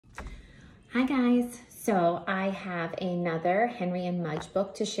Hi guys, so I have another Henry and Mudge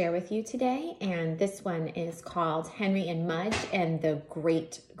book to share with you today, and this one is called Henry and Mudge and the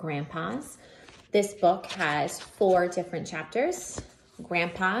Great Grandpas. This book has 4 different chapters: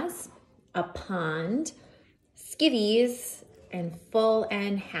 Grandpas, a pond, skivvies, and full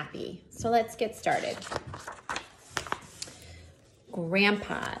and happy. So let's get started.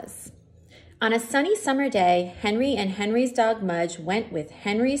 Grandpas. On a sunny summer day, Henry and Henry's dog Mudge went with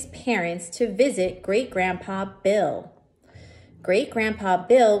Henry's parents to visit Great-Grandpa Bill. Great-Grandpa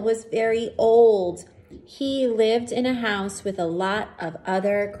Bill was very old. He lived in a house with a lot of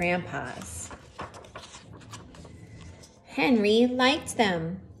other grandpas. Henry liked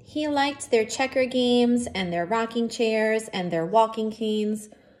them. He liked their checker games and their rocking chairs and their walking canes.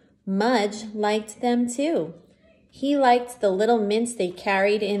 Mudge liked them too. He liked the little mints they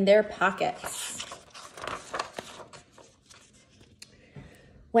carried in their pockets.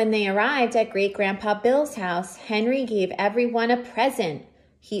 When they arrived at Great-Grandpa Bill's house, Henry gave everyone a present.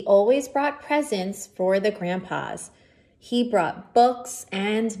 He always brought presents for the grandpas. He brought books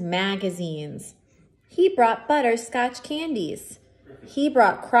and magazines. He brought butterscotch candies. He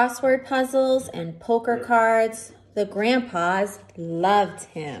brought crossword puzzles and poker cards. The grandpas loved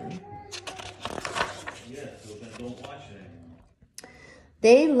him.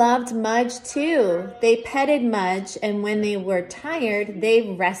 They loved Mudge too. They petted Mudge, and when they were tired, they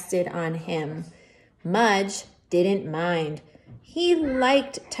rested on him. Mudge didn't mind. He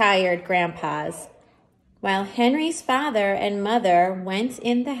liked tired grandpas. While Henry's father and mother went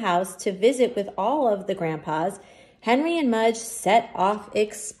in the house to visit with all of the grandpas, Henry and Mudge set off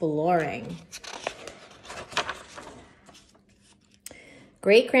exploring.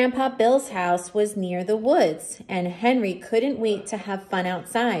 Great-Grandpa Bill's house was near the woods, and Henry couldn't wait to have fun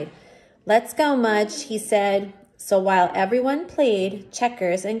outside. "Let's go, Mudge," he said. So while everyone played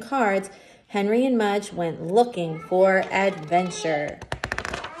checkers and cards, Henry and Mudge went looking for adventure.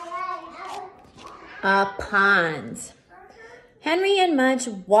 A pond. Henry and Mudge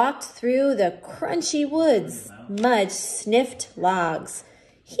walked through the crunchy woods. Mudge sniffed logs.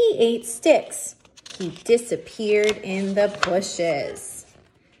 He ate sticks. He disappeared in the bushes.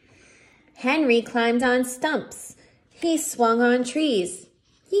 Henry climbed on stumps. He swung on trees.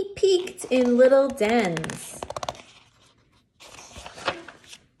 He peeked in little dens.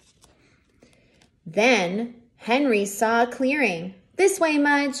 Then Henry saw a clearing. "This way,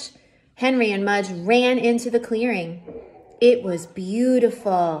 Mudge." Henry and Mudge ran into the clearing. It was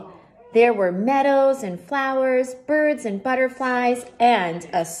beautiful. There were meadows and flowers, birds and butterflies, and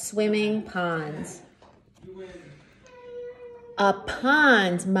a swimming pond. "A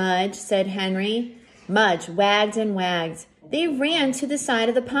pond, Mudge," said Henry. Mudge wagged and wagged. They ran to the side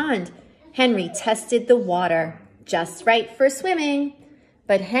of the pond. Henry tested the water, just right for swimming.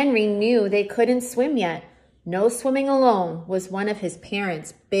 But Henry knew they couldn't swim yet. No swimming alone was one of his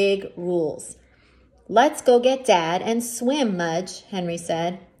parents' big rules. "Let's go get Dad and swim, Mudge," Henry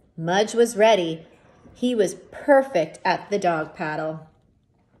said. Mudge was ready. He was perfect at the dog paddle.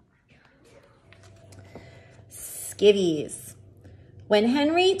 Skivvies. When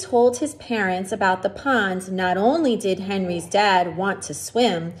Henry told his parents about the pond, not only did Henry's dad want to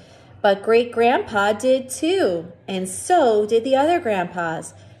swim, but Great-Grandpa did too, and so did the other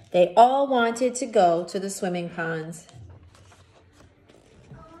grandpas. They all wanted to go to the swimming ponds.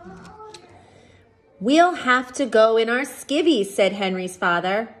 "We'll have to go in our skivvies," said Henry's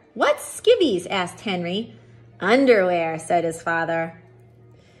father. "What's skivvies?" asked Henry. "Underwear," said his father.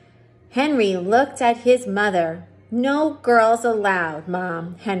 Henry looked at his mother. "No girls allowed,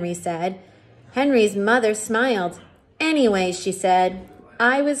 Mom," Henry said. Henry's mother smiled. "Anyway," she said,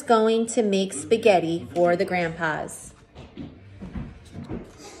 "I was going to make spaghetti for the grandpas."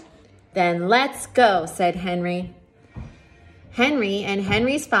 "Then let's go," said Henry. Henry and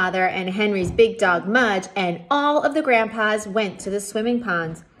Henry's father and Henry's big dog Mudge and all of the grandpas went to the swimming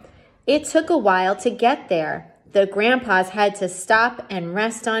pond. It took a while to get there. The grandpas had to stop and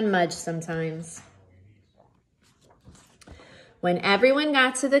rest on Mudge sometimes. When everyone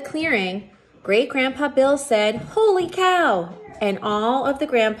got to the clearing, Great-Grandpa Bill said, "Holy cow!" And all of the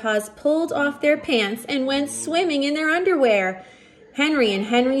grandpas pulled off their pants and went swimming in their underwear. Henry and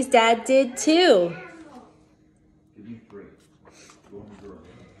Henry's dad did too.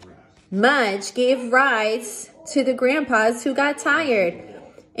 Mudge gave rides to the grandpas who got tired.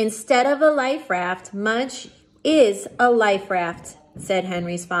 "Instead of a life raft, Mudge is a life raft," said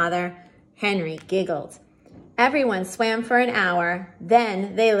Henry's father. Henry giggled. Everyone swam for an hour,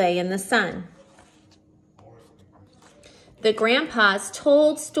 then they lay in the sun. The grandpas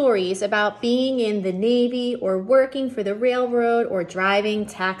told stories about being in the Navy or working for the railroad or driving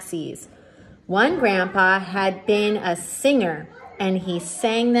taxis. One grandpa had been a singer, and he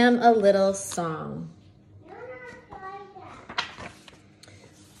sang them a little song.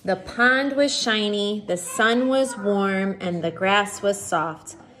 The pond was shiny, the sun was warm, and the grass was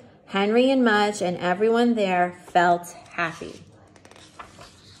soft. Henry and Mudge and everyone there felt happy.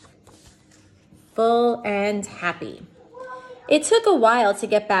 Full and happy. It took a while to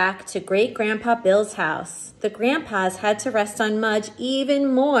get back to Great-Grandpa Bill's house. The grandpas had to rest on Mudge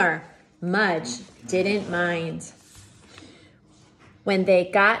even more. Mudge didn't mind. When they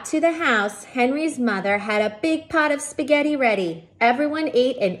got to the house, Henry's mother had a big pot of spaghetti ready. Everyone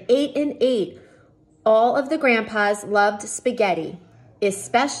ate and ate and ate. All of the grandpas loved spaghetti,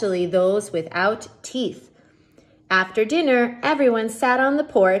 especially those without teeth. After dinner, everyone sat on the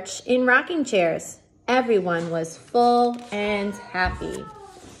porch in rocking chairs. Everyone was full and happy.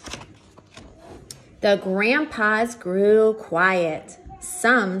 The grandpas grew quiet.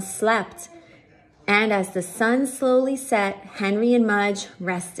 Some slept. And as the sun slowly set, Henry and Mudge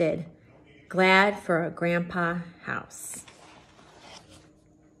rested, glad for a grandpa house.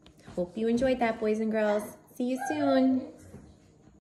 Hope you enjoyed that, boys and girls. See you soon.